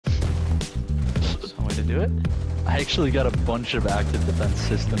do it? I actually got a bunch of active defense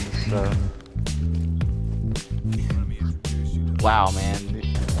systems, so... Wow, man.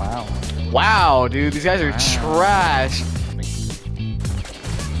 Wow. Wow, dude, these guys are Wow. trash.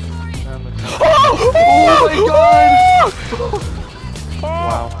 Oh! Oh my god!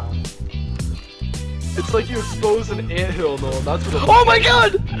 Wow. It's like you expose an anthill, Nolan. That's what. Oh my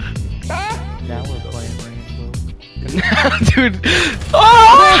god! Now we're playing Rainbow. Dude.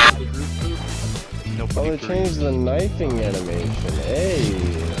 Oh! Oh, they changed the knifing animation. Hey.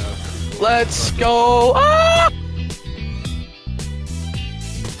 Let's go. Ah!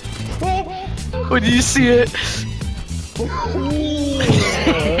 Oh, did you see it?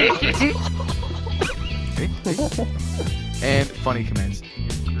 And funny comments.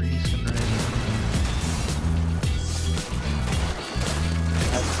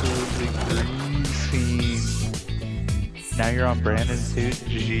 Absolutely greasy. Now you're on Brandon too?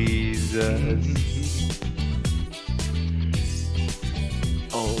 Jesus.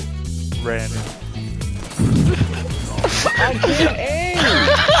 Oh, Brandon. I can't aim!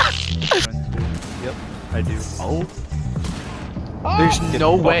 Yep, I do. Oh. There's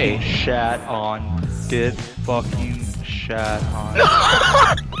no way. Shat on. Get fucking shat on.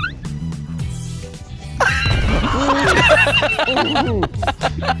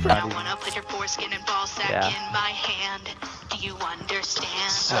 I wanna put your foreskin and ball sack Yeah. in my hand. Do you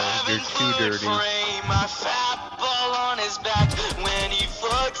understand? Oh, you're too dirty. My fat ball on his back when he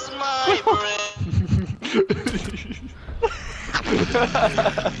fucks my brain.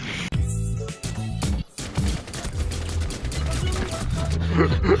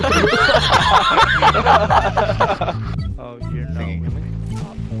 Oh, you're not.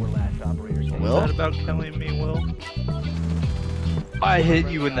 Will? Is that about killing me, Will? I hit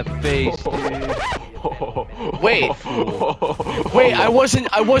you in the face, dude. Wait. Wait, I wasn't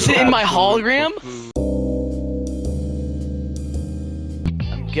in my hologram?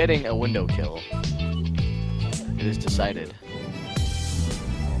 I'm getting a window kill. It is decided.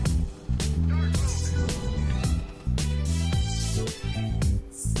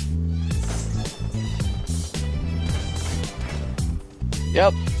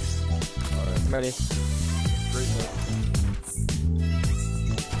 Yep. I'm ready.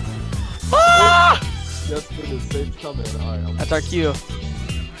 Ah! Yes, but it's safe coming. Alright, That's our cue.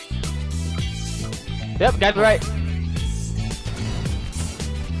 Yep, got it right.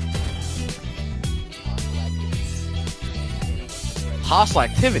 Hostile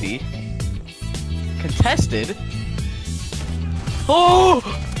activity. Contested. Oh!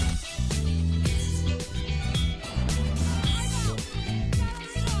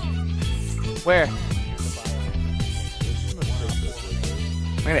 Where?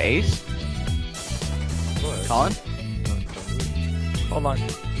 I'm gonna ace. Colin? Hold on.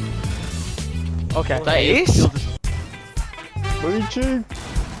 Okay. Did I ace? Breaching!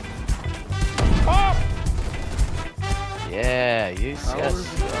 Yeah, yes.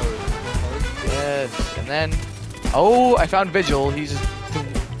 Yes. And then... Oh, I found Vigil. He's just...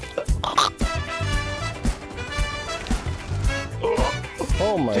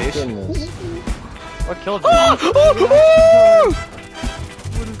 Oh my Jace? goodness. What killed you?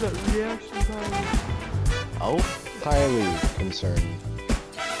 what is that reaction time? Oh. Highly concerned.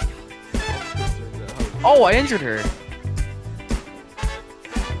 Oh, I injured her.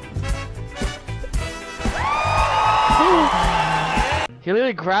 He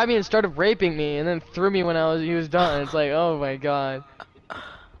literally grabbed me and started raping me, and then threw me when he was done. It's like, oh my god.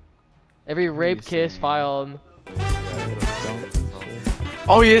 Every rape kiss filed.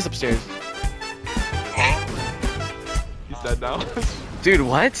 Oh, he is upstairs. He's dead now. Dude,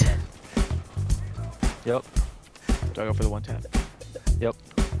 what? Yep. Do I go for the one tap? Yep.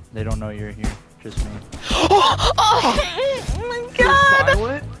 They don't know you're here. Just me. Oh my god!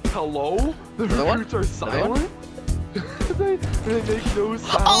 Silent? Hello? The Another one? recruits are Another one? silent? they make no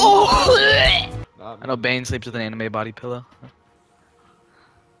sound. Oh! Not I know Bane sleeps with an anime body pillow.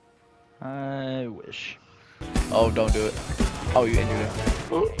 I wish. Oh, don't do it. Oh, you injured him.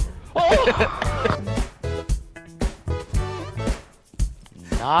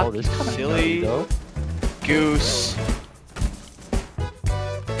 Not Oh, this kinda silly nutty, though. goose.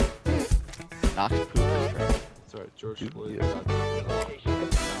 Knox poop. That's alright, George Floyd.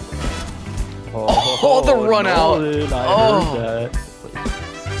 Oh, the run out. Nolan, I Oh. heard that.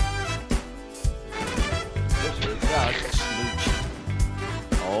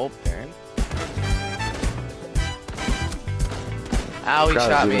 Oh, Baron. Ow, he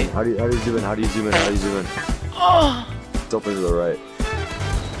shot me. How do you zoom in? How do you zoom in? How do you zoom in? Oh! It's open to the right.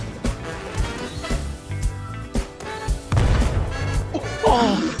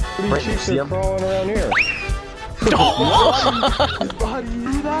 Oh! What are you cheeks are crawling around here? How do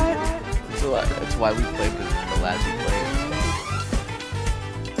you do that? That's why we played with the lads we played.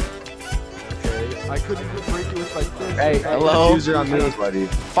 Okay, I couldn't even break you with my fist. Hey, hello? User on me, buddy.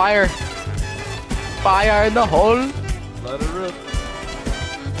 Fire! Fire in the hole! Let it rip.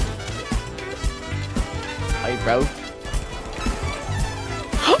 Hey, bro.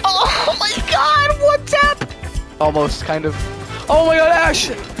 Oh my god, what's up? Almost, kind of. Oh my god,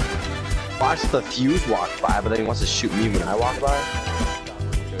 Ash! Watch the fuse walk by, but then he wants to shoot me when I walk by.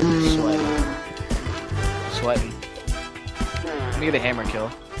 Sweating. Let me get a hammer kill.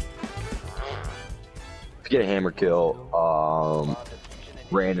 If you get a hammer kill,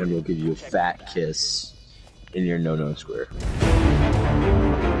 Brandon will give you a fat kiss in your no-no square.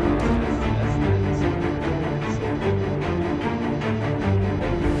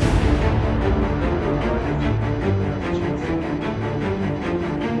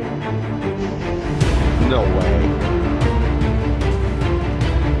 No way.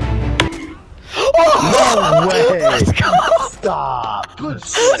 No way! Let's go! Stop! Good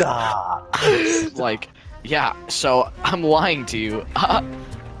stop! Like, yeah, so I'm lying to you.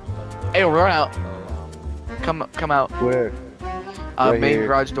 Hey, we're out. Come out. Where? Main here.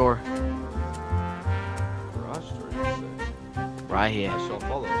 garage door. Garage door, you say? Right here. I shall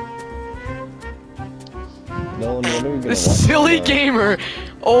follow. No one knew The silly gamer!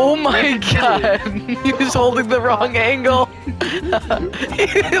 Oh my god! He was holding the wrong angle! He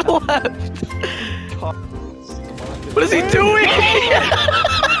left! What is he doing?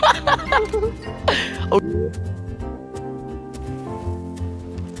 Oh.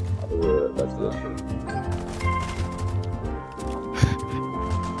 That's it.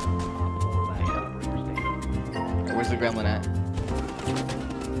 Where's the gremlin at?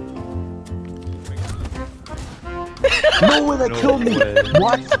 No way, that killed me!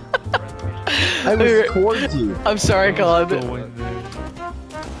 What? I was towards you. I'm sorry, Colin.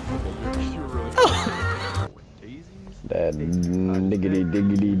 That diggity.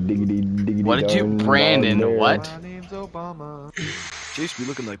 What did you, Brandon? What? My name's Obama. Jeez, we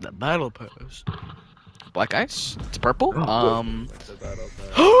looking like the battle pass. Black ice? It's purple?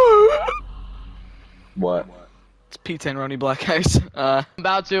 What? It's P10 Ronnie Black Ice. I'm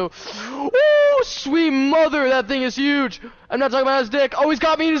about to. Oh, sweet mother, that thing is huge. I'm not talking about his dick. Oh, he's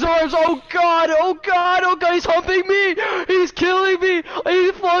got me in his arms. Oh god, oh god, oh god, he's humping me. He's killing me.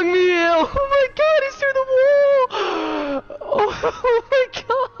 He flung me in. Oh my god, he's through the wall. Oh my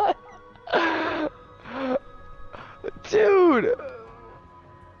god. Dude.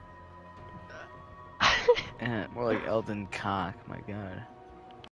 More like Elden Cock, my god.